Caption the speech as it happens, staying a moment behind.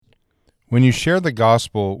When you share the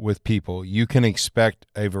gospel with people, you can expect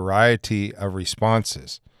a variety of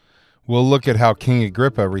responses. We'll look at how King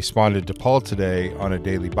Agrippa responded to Paul today on a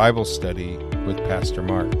daily Bible study with Pastor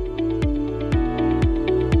Mark.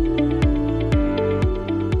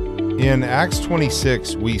 In Acts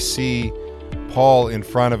 26, we see Paul in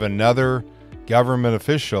front of another government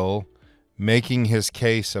official making his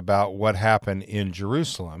case about what happened in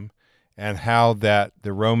Jerusalem and how that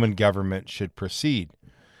the Roman government should proceed.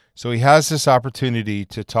 So he has this opportunity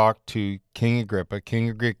to talk to King Agrippa. King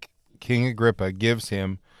Agrippa gives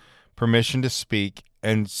him permission to speak,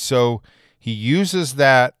 and so he uses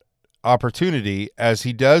that opportunity, as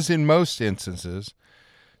he does in most instances,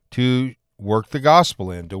 to work the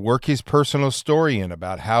gospel in, to work his personal story in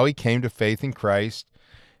about how he came to faith in Christ,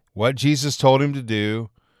 what Jesus told him to do,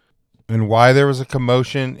 and why there was a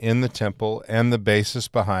commotion in the temple and the basis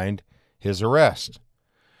behind his arrest.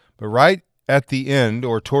 But right at the end,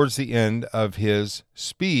 or towards the end of his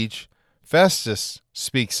speech, Festus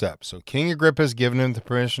speaks up. So King Agrippa has given him the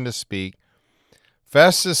permission to speak.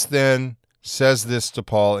 Festus then says this to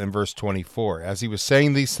Paul in verse 24. As he was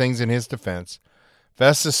saying these things in his defense,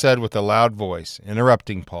 Festus said with a loud voice,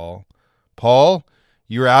 interrupting Paul, "Paul,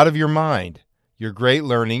 you're out of your mind. Your great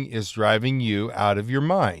learning is driving you out of your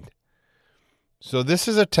mind." So this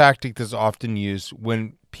is a tactic that's often used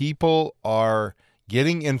when people are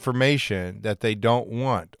getting information that they don't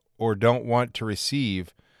want or don't want to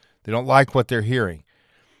receive. They don't like what they're hearing.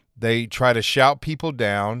 They try to shout people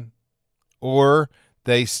down, or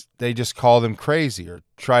they just call them crazy or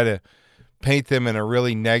try to paint them in a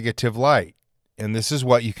really negative light. And this is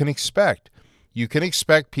what you can expect. You can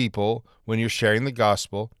expect people, when you're sharing the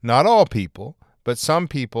gospel, not all people, but some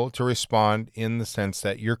people, to respond in the sense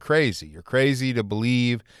that you're crazy. You're crazy to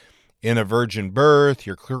believe in a virgin birth.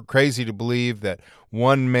 You're crazy to believe that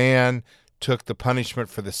one man took the punishment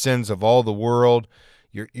for the sins of all the world.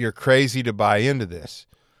 You're crazy to buy into this.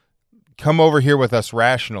 Come over here with us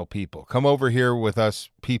rational people. Come over here with us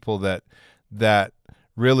people that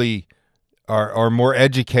really are more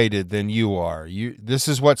educated than you are. This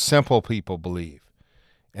is what simple people believe.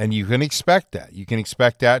 And you can expect that. You can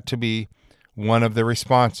expect that to be one of the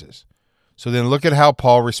responses. So then look at how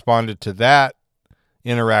Paul responded to that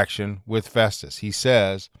interaction with Festus. He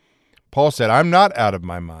says, Paul said, "I'm not out of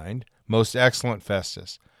my mind, most excellent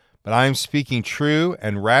Festus, but I am speaking true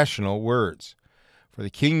and rational words. For the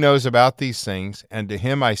king knows about these things, and to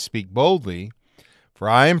him I speak boldly, for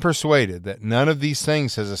I am persuaded that none of these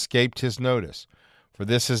things has escaped his notice, for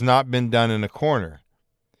this has not been done in a corner.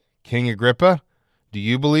 King Agrippa, do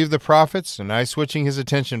you believe the prophets?" And I switching his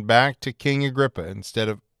attention back to King Agrippa instead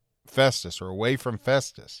of Festus, or away from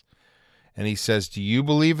Festus. And he says, "Do you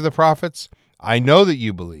believe the prophets? I know that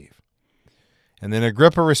you believe." And then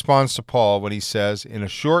Agrippa responds to Paul when he says, "In a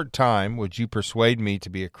short time, would you persuade me to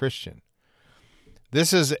be a Christian?"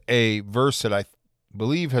 This is a verse that I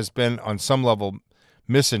believe has been on some level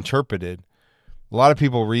misinterpreted. A lot of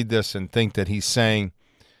people read this and think that he's saying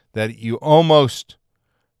that you almost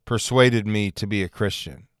persuaded me to be a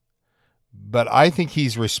Christian. But I think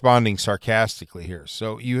he's responding sarcastically here.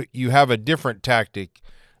 So you have a different tactic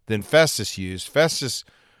than Festus used. Festus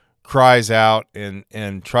cries out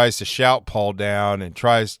and tries to shout Paul down and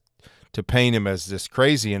tries to paint him as this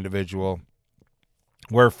crazy individual,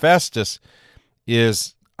 where Festus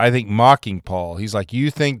is, I think, mocking Paul. He's like,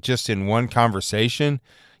 you think just in one conversation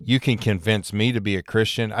you can convince me to be a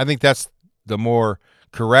Christian? I think that's the more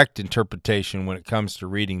correct interpretation when it comes to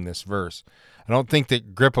reading this verse. I don't think that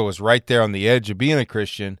Agrippa was right there on the edge of being a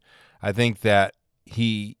Christian. I think that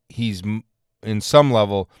he's in some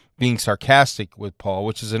level being sarcastic with Paul,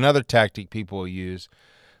 which is another tactic people will use,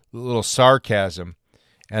 a little sarcasm.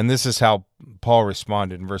 And this is how Paul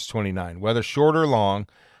responded in verse 29. "Whether short or long,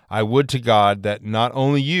 I would to God that not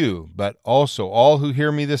only you, but also all who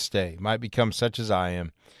hear me this day might become such as I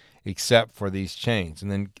am, except for these chains."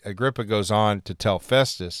 And then Agrippa goes on to tell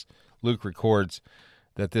Festus, Luke records,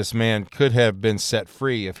 that this man could have been set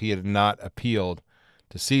free if he had not appealed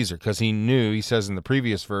to Caesar, because he knew, he says in the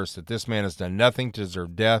previous verse, that this man has done nothing to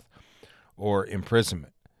deserve death or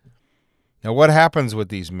imprisonment. Now, what happens with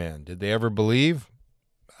these men? Did they ever believe?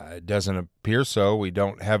 It doesn't appear so. We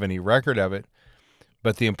don't have any record of it.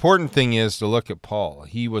 But the important thing is to look at Paul.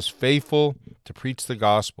 He was faithful to preach the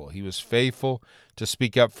gospel. He was faithful to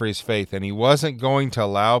speak up for his faith, and he wasn't going to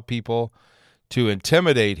allow people to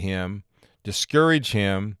intimidate him, discourage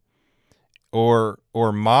him, or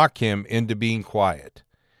mock him into being quiet.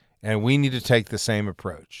 And we need to take the same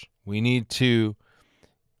approach. We need to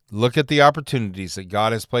look at the opportunities that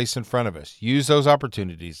God has placed in front of us. Use those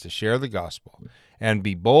opportunities to share the gospel and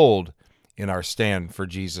be bold in our stand for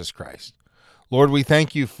Jesus Christ. Lord, we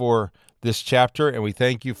thank you for this chapter, and we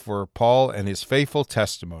thank you for Paul and his faithful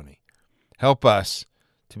testimony. Help us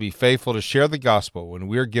to be faithful to share the gospel when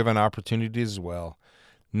we're given opportunities as well,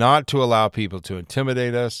 not to allow people to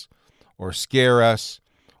intimidate us or scare us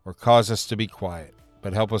or cause us to be quiet,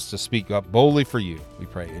 but help us to speak up boldly for you, we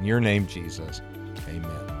pray. In your name, Jesus,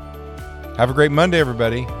 amen. Have a great Monday,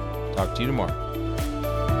 everybody. Talk to you tomorrow.